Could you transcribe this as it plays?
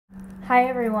Hi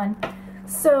everyone.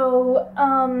 So,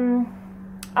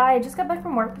 I just got back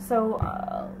from work, so,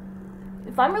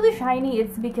 if I'm really shiny,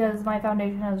 it's because my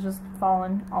foundation has just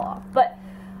fallen all off. But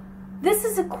this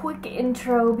is a quick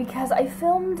intro because I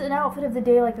filmed an outfit of the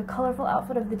day, like a colorful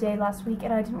outfit of the day last week,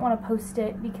 and I didn't want to post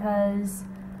it because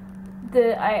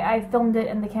I filmed it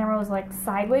and the camera was like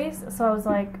sideways, so I was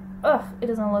like, ugh, it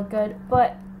doesn't look good.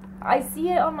 But I see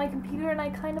it on my computer and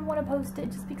I kind of want to post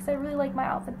it just because I really like my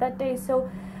outfit that day.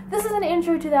 So this is an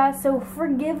intro to that, so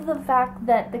forgive the fact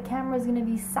that the camera is going to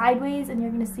be sideways and you're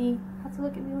going to see how to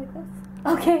look at me like this.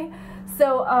 Okay,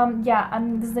 so yeah,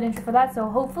 this is an intro for that, so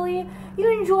hopefully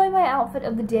you enjoy my outfit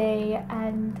of the day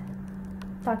and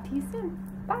talk to you soon.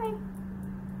 Bye!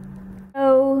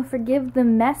 So, forgive the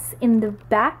mess in the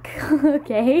back,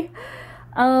 okay?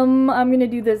 I'm gonna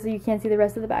do this so you can't see the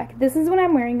rest of the back. This is what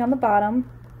I'm wearing on the bottom.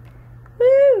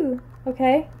 Woo!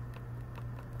 Okay?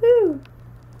 Woo!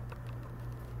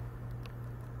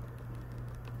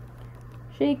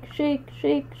 Shake, shake,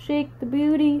 shake, shake the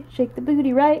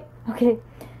booty, right? Okay,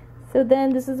 so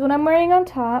then this is what I'm wearing on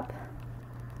top.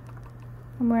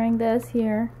 I'm wearing this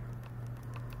here.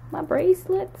 My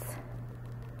bracelets.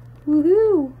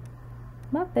 Woohoo!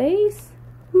 My face.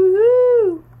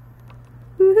 Woohoo!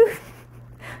 Woohoo!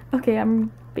 Okay,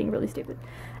 I'm being really stupid.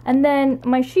 And then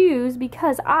my shoes,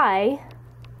 because I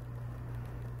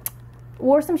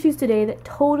wore some shoes today that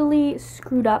totally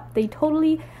screwed up. They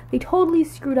totally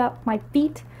screwed up my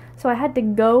feet. So I had to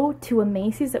go to a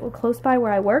Macy's that were close by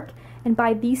where I work and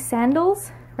buy these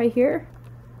sandals right here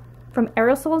from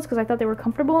Aerosoles because I thought they were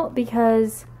comfortable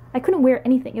because I couldn't wear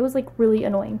anything. It was like really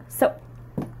annoying. So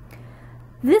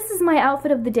this is my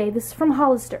outfit of the day. This is from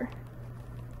Hollister.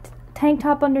 Tank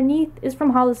top underneath is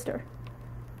from Hollister.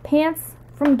 Pants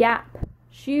from Gap.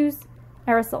 Shoes,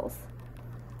 Aerosoles.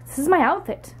 This is my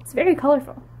outfit. It's very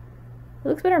colorful. It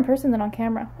looks better in person than on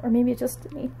camera. Or maybe it's just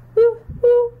me. Woo,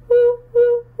 woo, woo,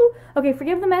 woo, woo. Okay,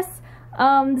 forgive the mess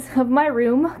of my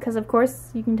room, because of course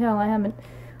you can tell I haven't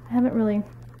really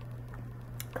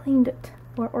cleaned it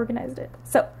or organized it.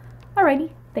 So,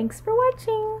 alrighty, thanks for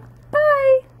watching.